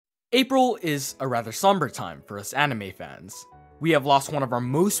April is a rather somber time for us anime fans. We have lost one of our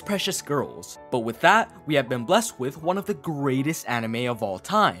most precious girls, but with that, we have been blessed with one of the greatest anime of all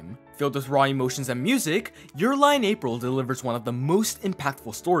time. Filled with raw emotions and music, Your Lie in April delivers one of the most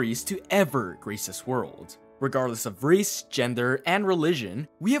impactful stories to ever grace this world. Regardless of race, gender, and religion,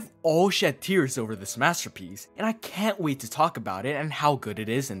 we have all shed tears over this masterpiece, and I can't wait to talk about it and how good it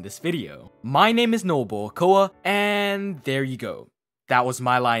is in this video. My name is NoahBoahCoah, and there you go. That was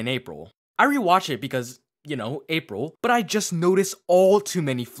My Lie in April. I rewatched it because, April, but I just noticed all too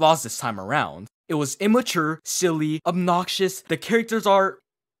many flaws this time around. It was immature, silly, obnoxious, the characters are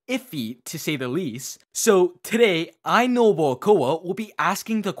iffy to say the least. So today, NoahBoahCoah will be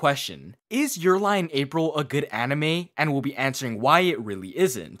asking the question, is Your Lie in April a good anime? And we'll be answering why it really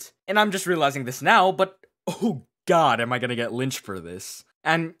isn't. And I'm just realizing this now, but oh god, am I gonna get lynched for this.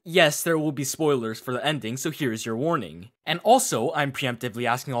 And yes, there will be spoilers for the ending, so here's your warning. And also, I'm preemptively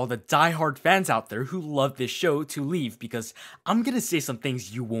asking all the die-hard fans out there who love this show to leave because I'm gonna say some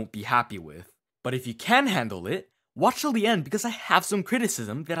things you won't be happy with. But if you can handle it, watch till the end because I have some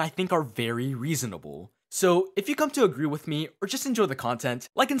criticism that I think are very reasonable. So if you come to agree with me or just enjoy the content,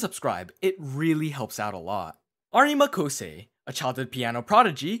 like and subscribe, it really helps out a lot. Arima Kousei, a childhood piano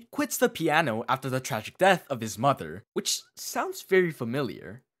prodigy, quits the piano after the tragic death of his mother, which sounds very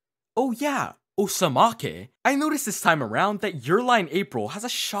familiar. Oh yeah, Osamake. I noticed this time around that Your Lie in April has a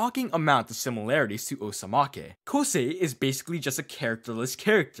shocking amount of similarities to Osamake. Kousei is basically just a characterless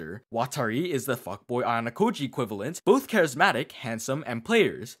character. Watari is the fuckboy Ayanokoji equivalent, both charismatic, handsome, and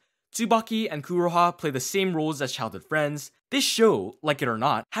players. Tsubaki and Kuroha play the same roles as childhood friends. This show, like it or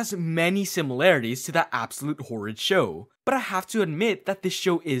not, has many similarities to that absolute horrid show, but I have to admit that this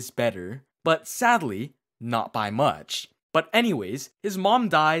show is better. But sadly, not by much. But anyways, his mom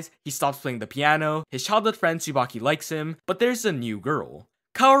dies, he stops playing the piano, his childhood friend Tsubaki likes him, but there's a new girl.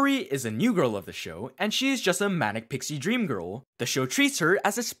 Kaori is a new girl of the show, and she is just a manic pixie dream girl. The show treats her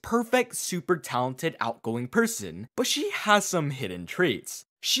as this perfect, super talented, outgoing person, but she has some hidden traits.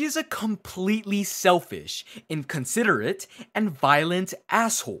 She is a completely selfish, inconsiderate, and violent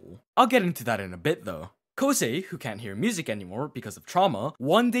asshole. I'll get into that in a bit though. Kousei, who can't hear music anymore because of trauma,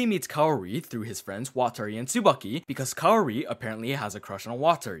 one day meets Kaori through his friends Watari and Tsubaki because Kaori apparently has a crush on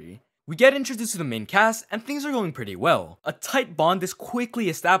Watari. We get introduced to the main cast and things are going pretty well. A tight bond is quickly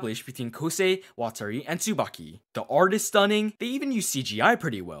established between Kousei, Watari, and Tsubaki. The art is stunning, they even use CGI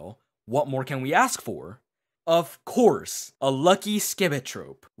pretty well. What more can we ask for? Of course, a lucky skibet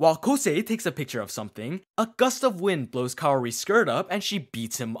trope. While Kousei takes a picture of something, a gust of wind blows Kaori's skirt up and she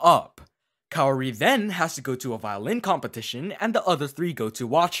beats him up. Kaori then has to go to a violin competition and the other three go to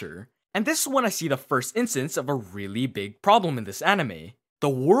watch her. And this is when I see the first instance of a really big problem in this anime. The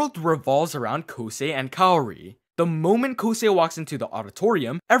world revolves around Kousei and Kaori. The moment Kousei walks into the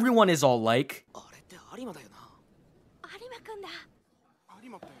auditorium, everyone is all like,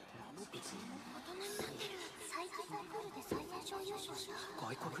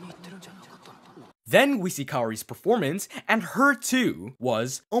 then we see Kaori's performance, and her too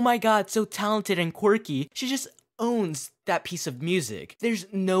was, oh my god, so talented and quirky, she just owns that piece of music. There's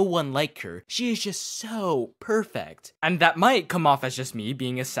no one like her, she is just so perfect. And that might come off as just me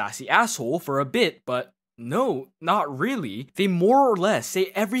being a sassy asshole for a bit, but no, not really. They more or less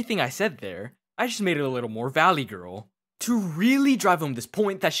say everything I said there. I just made it a little more Valley Girl. To really drive home this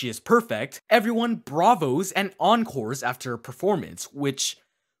point that she is perfect, everyone bravos and encores after her performance, which,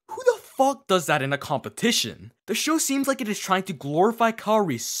 who the fuck does that in a competition? The show seems like it is trying to glorify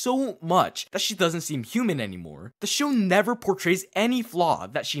Kaori so much that she doesn't seem human anymore. The show never portrays any flaw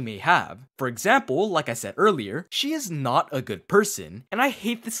that she may have. For example, like I said earlier, she is not a good person, and I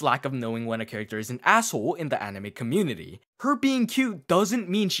hate this lack of knowing when a character is an asshole in the anime community. Her being cute doesn't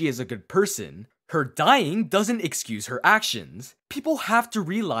mean she is a good person. Her dying doesn't excuse her actions. People have to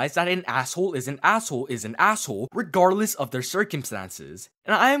realize that an asshole is an asshole is an asshole regardless of their circumstances.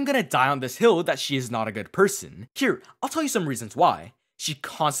 And I am gonna die on this hill that she is not a good person. Here, I'll tell you some reasons why. She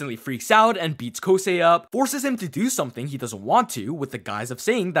constantly freaks out and beats Kousei up, forces him to do something he doesn't want to with the guise of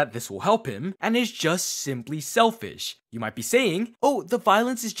saying that this will help him, and is just simply selfish. You might be saying, oh, the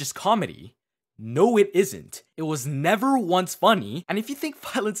violence is just comedy. No, it isn't. It was never once funny, and if you think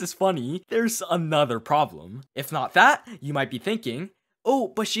violence is funny, there's another problem. If not that, you might be thinking, oh,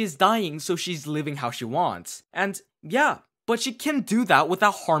 but she is dying, so she's living how she wants. And yeah, but she can do that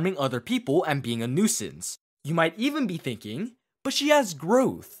without harming other people and being a nuisance. You might even be thinking, but she has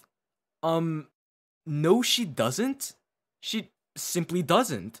growth. No, she doesn't. She simply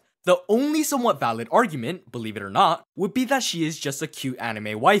doesn't. The only somewhat valid argument, believe it or not, would be that she is just a cute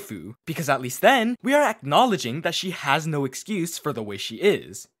anime waifu, because at least then, we are acknowledging that she has no excuse for the way she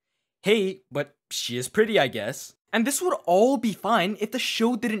is. Hey, but she is pretty, I guess. And this would all be fine if the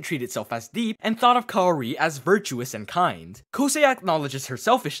show didn't treat itself as deep and thought of Kaori as virtuous and kind. Kousei acknowledges her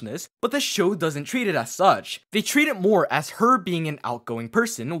selfishness, but the show doesn't treat it as such. They treat it more as her being an outgoing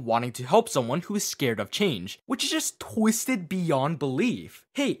person wanting to help someone who is scared of change, which is just twisted beyond belief.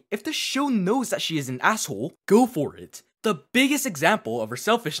 Hey, if the show knows that she is an asshole, go for it. The biggest example of her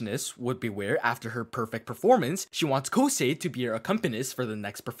selfishness would be where, after her perfect performance, she wants Kousei to be her accompanist for the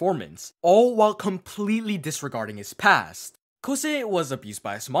next performance, all while completely disregarding his past. Kousei was abused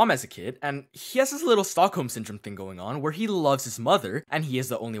by his mom as a kid, and he has this little Stockholm Syndrome thing going on where he loves his mother, and he is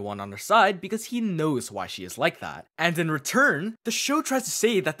the only one on her side because he knows why she is like that. And in return, the show tries to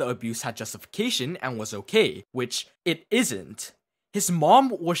say that the abuse had justification and was okay, which it isn't. His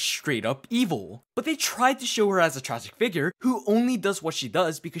mom was straight up evil, but they tried to show her as a tragic figure who only does what she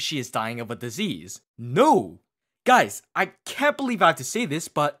does because she is dying of a disease. No! Guys, I can't believe I have to say this,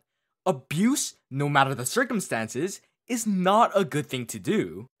 but abuse, no matter the circumstances, is not a good thing to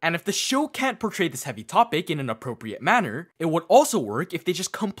do. And if the show can't portray this heavy topic in an appropriate manner, it would also work if they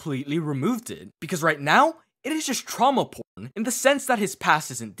just completely removed it. Because right now, it is just trauma porn, in the sense that his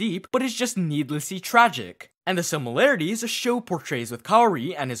past isn't deep, but is just needlessly tragic. And the similarities the show portrays with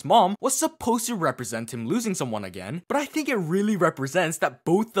Kaori and his mom was supposed to represent him losing someone again, but I think it really represents that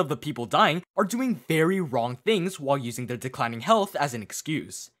both of the people dying are doing very wrong things while using their declining health as an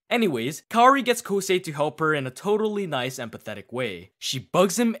excuse. Anyways, Kaori gets Kousei to help her in a totally nice, empathetic way. She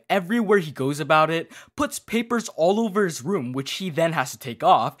bugs him everywhere he goes about it, puts papers all over his room which he then has to take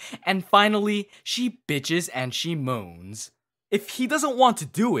off, and finally, she bitches and she moans. If he doesn't want to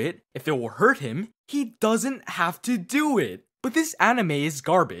do it, if it will hurt him, he doesn't have to do it. But this anime is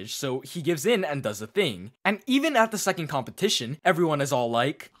garbage, so he gives in and does the thing. And even at the second competition, everyone is all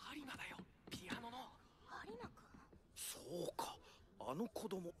like,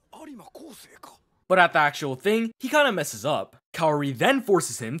 but at the actual thing, he kinda messes up. Kaori then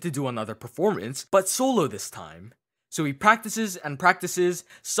forces him to do another performance, but solo this time. So he practices and practices,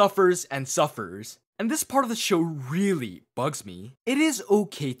 suffers and suffers. And this part of the show really bugs me. It is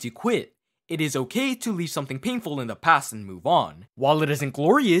okay to quit. It is okay to leave something painful in the past and move on. While it isn't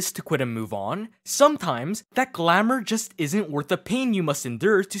glorious to quit and move on, sometimes that glamour just isn't worth the pain you must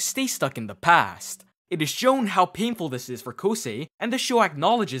endure to stay stuck in the past. It is shown how painful this is for Kousei, and the show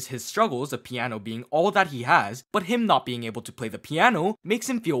acknowledges his struggles of piano being all that he has, but him not being able to play the piano makes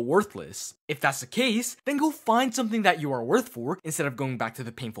him feel worthless. If that's the case, then go find something that you are worth for instead of going back to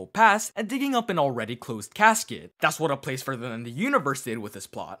the painful past and digging up an already closed casket. That's what A Place Further Than the Universe did with this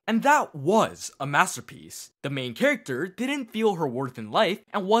plot, and that was a masterpiece. The main character didn't feel her worth in life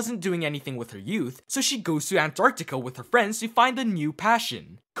and wasn't doing anything with her youth, so she goes to Antarctica with her friends to find a new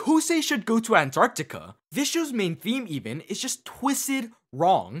passion. Kousei should go to Antarctica. This show's main theme even is just twisted,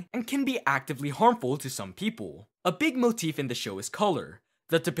 wrong, and can be actively harmful to some people. A big motif in the show is color.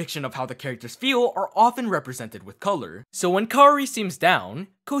 The depiction of how the characters feel are often represented with color. So when Kaori seems down,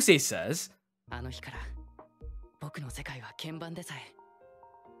 Kousei says,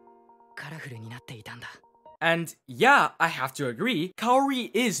 and yeah, I have to agree,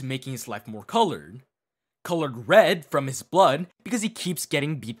 Kaori is making his life more colored. Colored red from his blood because he keeps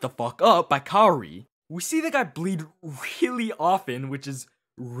getting beat the fuck up by Kaori. We see the guy bleed really often, which is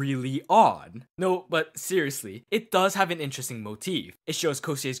really odd. No, but seriously, it does have an interesting motif. It shows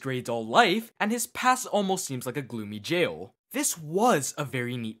Kousei's grey dull life, and his past almost seems like a gloomy jail. This was a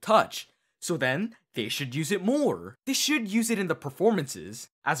very neat touch. So then, they should use it more. They should use it in the performances.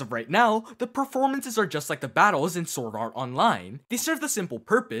 As of right now, the performances are just like the battles in Sword Art Online. They serve the simple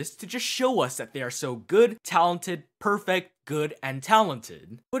purpose to just show us that they are so good, talented, perfect, good, and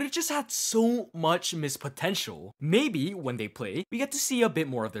talented. But it just had so much missed potential. Maybe, when they play, we get to see a bit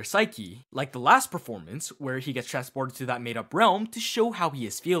more of their psyche. Like the last performance, where he gets transported to that made-up realm to show how he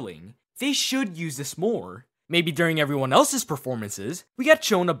is feeling. They should use this more. Maybe during everyone else's performances, we get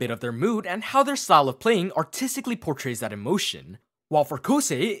shown a bit of their mood and how their style of playing artistically portrays that emotion. While for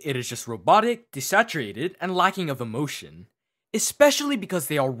Kousei, it is just robotic, desaturated, and lacking of emotion. Especially because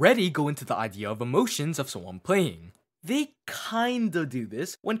they already go into the idea of emotions of someone playing. They kinda do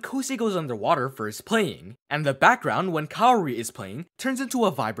this when Kousei goes underwater for his playing, and the background when Kaori is playing turns into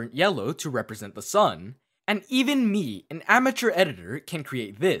a vibrant yellow to represent the sun. And even me, an amateur editor, can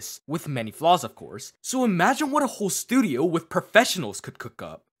create this, with many flaws of course, so imagine what a whole studio with professionals could cook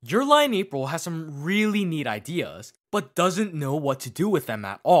up. Your Lie in April has some really neat ideas, but doesn't know what to do with them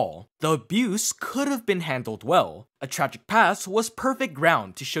at all. The abuse could have been handled well. A Tragic Past was perfect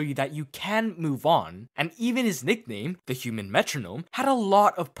ground to show you that you can move on, and even his nickname, the Human Metronome, had a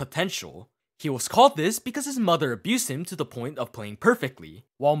lot of potential. He was called this because his mother abused him to the point of playing perfectly.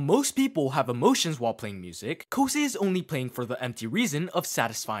 While most people have emotions while playing music, Kousei is only playing for the empty reason of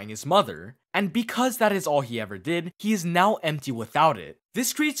satisfying his mother. And because that is all he ever did, he is now empty without it.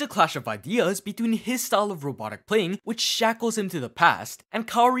 This creates a clash of ideas between his style of robotic playing, which shackles him to the past, and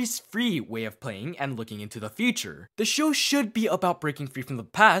Kaori's free way of playing and looking into the future. The show should be about breaking free from the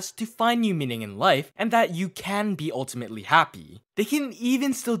past to find new meaning in life, and that you can be ultimately happy. They can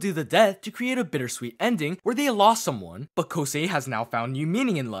even still do the death to create a bittersweet ending where they lost someone, but Kousei has now found new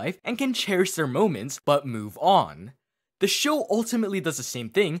meaning in life and can cherish their moments, but move on. The show ultimately does the same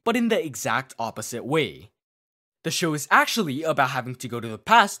thing, but in the exact opposite way. The show is actually about having to go to the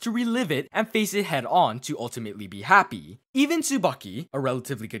past to relive it and face it head on to ultimately be happy. Even Tsubaki, a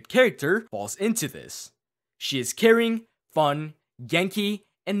relatively good character, falls into this. She is caring, fun, Genki,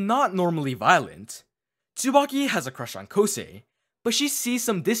 and not normally violent. Tsubaki has a crush on Kousei, but she sees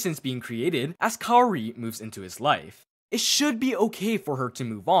some distance being created as Kaori moves into his life. It should be okay for her to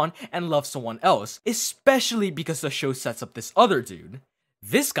move on and love someone else, especially because the show sets up this other dude.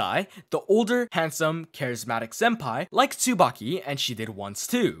 This guy, the older, handsome, charismatic senpai, liked Tsubaki and she did once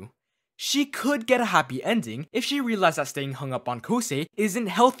too. She could get a happy ending if she realized that staying hung up on Kousei isn't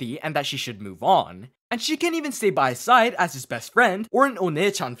healthy and that she should move on. And she can even stay by his side as his best friend or an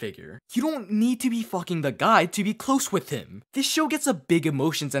One-chan figure. You don't need to be fucking the guy to be close with him. This show gets the big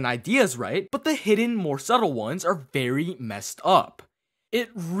emotions and ideas right, but the hidden, more subtle ones are very messed up. It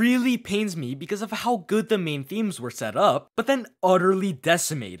really pains me because of how good the main themes were set up, but then utterly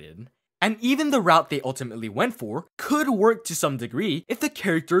decimated. And even the route they ultimately went for could work to some degree if the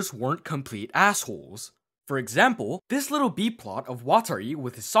characters weren't complete assholes. For example, this little B-plot of Watari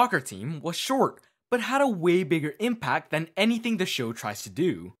with his soccer team was short, but had a way bigger impact than anything the show tries to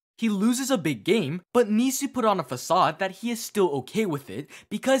do. He loses a big game, but needs to put on a facade that he is still okay with it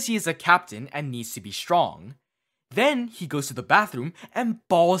because he is a captain and needs to be strong. Then he goes to the bathroom and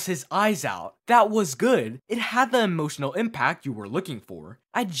bawls his eyes out. That was good. It had the emotional impact you were looking for.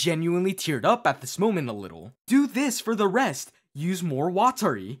 I genuinely teared up at this moment a little. Do this for the rest. Use more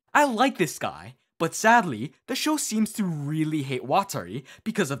Watari. I like this guy. But sadly, the show seems to really hate Watari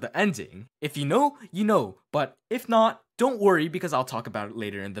because of the ending. If you know, you know. But if not, don't worry because I'll talk about it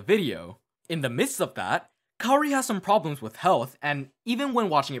later in the video. In the midst of that, Kaori has some problems with health, and even when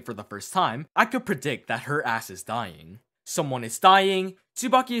watching it for the first time, I could predict that her ass is dying. Someone is dying,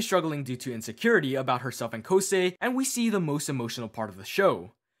 Tsubaki is struggling due to insecurity about herself and Kousei, and we see the most emotional part of the show.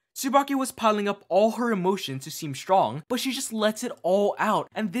 Tsubaki was piling up all her emotions to seem strong, but she just lets it all out,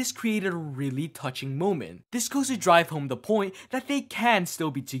 and this created a really touching moment. This goes to drive home the point that they can still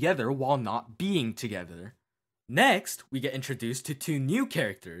be together while not being together. Next, we get introduced to two new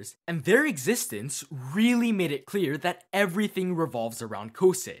characters, and their existence really made it clear that everything revolves around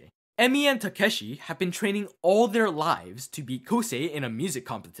Kousei. Emi and Takeshi have been training all their lives to beat Kousei in a music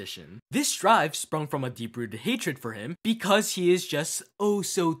competition. This drive sprung from a deep-rooted hatred for him because he is just oh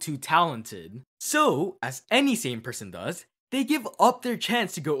so too talented. So, as any sane person does, they give up their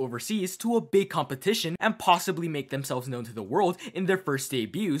chance to go overseas to a big competition and possibly make themselves known to the world in their first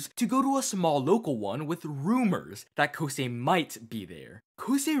debuts to go to a small local one with rumors that Kousei might be there.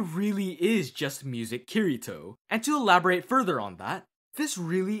 Kousei really is just music Kirito. And to elaborate further on that, this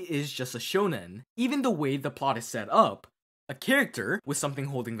really is just a shonen. Even the way the plot is set up, a character with something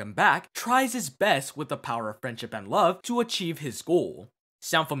holding them back tries his best with the power of friendship and love to achieve his goal.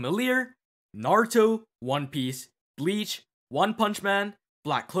 Sound familiar? Naruto, One Piece, Bleach, One Punch Man,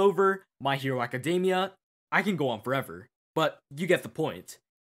 Black Clover, My Hero Academia. I can go on forever, but you get the point.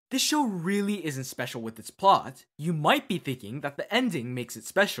 This show really isn't special with its plot. You might be thinking that the ending makes it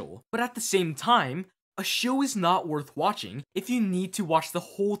special, but at the same time, a show is not worth watching if you need to watch the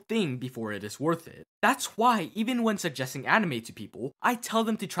whole thing before it is worth it. That's why even when suggesting anime to people, I tell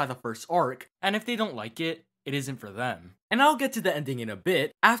them to try the first arc, and if they don't like it, it isn't for them. And I'll get to the ending in a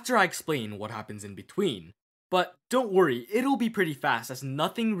bit after I explain what happens in between. But don't worry, it'll be pretty fast as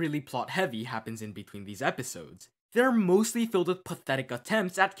nothing really plot heavy happens in between these episodes. They're mostly filled with pathetic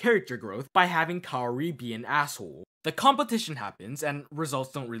attempts at character growth by having Kaori be an asshole. The competition happens and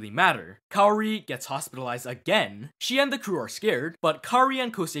results don't really matter. Kaori gets hospitalized again. She and the crew are scared, but Kaori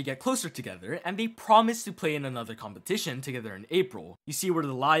and Kousei get closer together and they promise to play in another competition together in April. You see where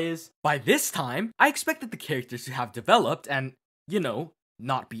the lie is? By this time, I expected the characters to have developed and, you know,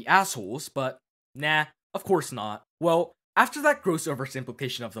 not be assholes, but nah. Of course not. Well, after that gross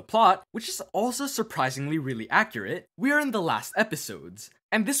oversimplification of the plot, which is also surprisingly really accurate, we are in the last episodes.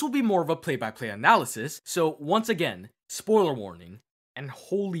 And this will be more of a play-by-play analysis, so once again, spoiler warning. And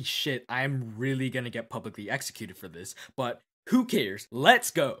holy shit, I am really gonna get publicly executed for this, but Who cares?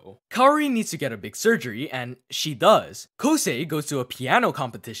 Let's go! Kaori needs to get a big surgery, and she does. Kousei goes to a piano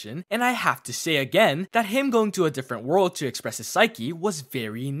competition, and I have to say again that him going to a different world to express his psyche was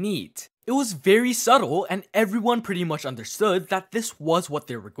very neat. It was very subtle, and everyone pretty much understood that this was what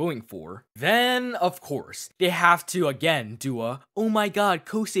they were going for. Then, of course, they have to again do a, "Oh my god,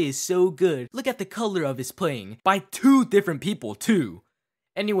 Kousei is so good, look at the color of his playing," by 2 different people too.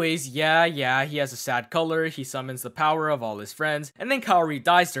 Anyways, yeah, he has a sad color, he summons the power of all his friends, and then Kaori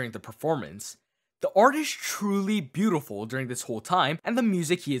dies during the performance. The art is truly beautiful during this whole time, and the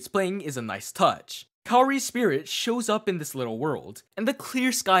music he is playing is a nice touch. Kaori's spirit shows up in this little world, and the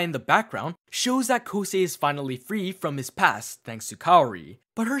clear sky in the background shows that Kousei is finally free from his past thanks to Kaori.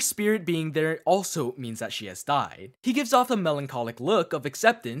 But her spirit being there also means that she has died. He gives off a melancholic look of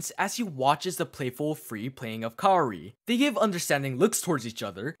acceptance as he watches the playful, free playing of Kaori. They give understanding looks towards each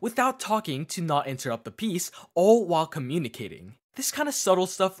other without talking to not interrupt the piece, all while communicating. This kind of subtle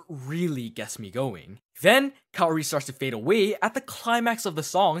stuff really gets me going. Then, Kaori starts to fade away at the climax of the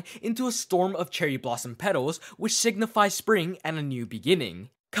song into a storm of cherry blossom petals, which signifies spring and a new beginning.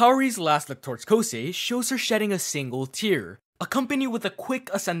 Kaori's last look towards Kousei shows her shedding a single tear, accompanied with a quick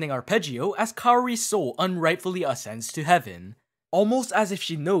ascending arpeggio as Kaori's soul unrightfully ascends to heaven. Almost as if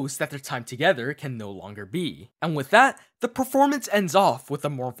she knows that their time together can no longer be. And with that, the performance ends off with a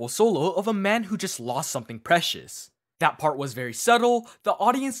mournful solo of a man who just lost something precious. That part was very subtle, the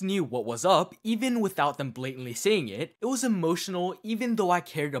audience knew what was up even without them blatantly saying it. It was emotional even though I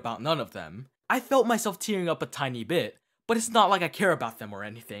cared about none of them. I felt myself tearing up a tiny bit, but it's not like I care about them or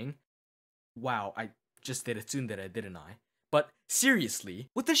anything. Wow, I just did a tsundere, didn't I? But seriously,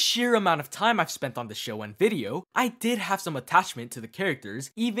 with the sheer amount of time I've spent on the show and video, I did have some attachment to the characters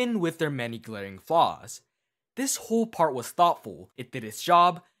even with their many glaring flaws. This whole part was thoughtful, it did its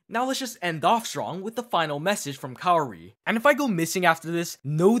job. Now let's just end off strong with the final message from Kaori. And if I go missing after this,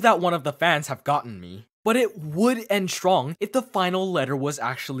 know that one of the fans have gotten me. But it would end strong if the final letter was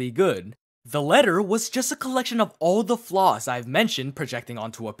actually good. The letter was just a collection of all the flaws I've mentioned projecting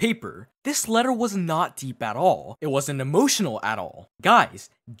onto a paper. This letter was not deep at all. It wasn't emotional at all. Guys,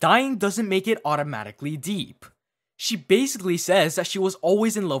 dying doesn't make it automatically deep. She basically says that she was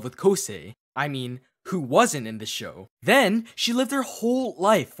always in love with Kousei. I mean, who wasn't in the show? Then, she lived her whole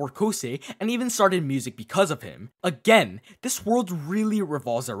life for Kousei and even started music because of him. Again, this world really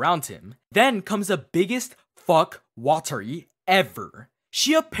revolves around him. Then comes the biggest fuck Watari ever.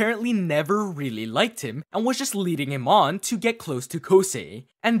 She apparently never really liked him and was just leading him on to get close to Kousei.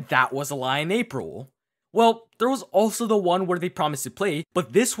 And that was a lie in April. Well, there was also the one where they promised to play,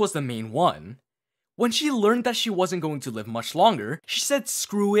 but this was the main one. When she learned that she wasn't going to live much longer, she said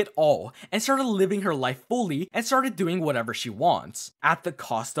screw it all and started living her life fully and started doing whatever she wants, at the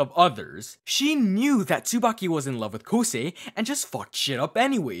cost of others. She knew that Tsubaki was in love with Kousei and just fucked shit up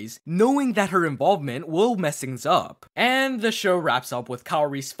anyways, knowing that her involvement will mess things up. And the show wraps up with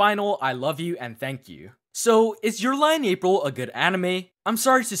Kaori's final I love you and thank you. So, is Your Lie in April a good anime? I'm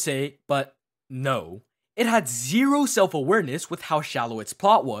sorry to say, but no. It had zero self-awareness with how shallow its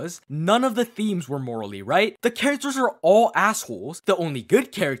plot was, none of the themes were morally right, the characters are all assholes, the only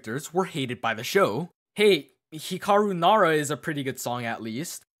good characters were hated by the show. Hey, Hikaru Nara is a pretty good song at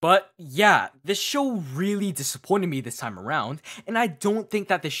least. But yeah, this show really disappointed me this time around, and I don't think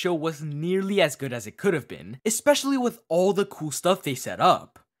that the show was nearly as good as it could have been, especially with all the cool stuff they set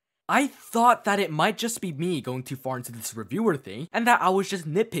up. I thought that it might just be me going too far into this reviewer thing, and that I was just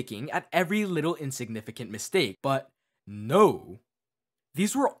nitpicking at every little insignificant mistake, but no.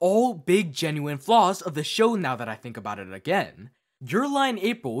 These were all big genuine flaws of the show now that I think about it again. Your Lie in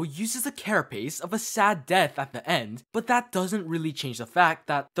April uses a carapace of a sad death at the end, but that doesn't really change the fact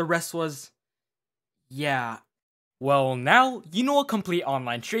that the rest was... yeah. Well, now you know a complete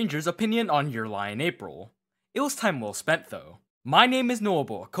online stranger's opinion on Your Lie in April. It was time well spent though. My name is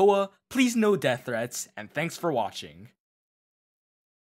NoahBoahCoah, please no death threats, and thanks for watching.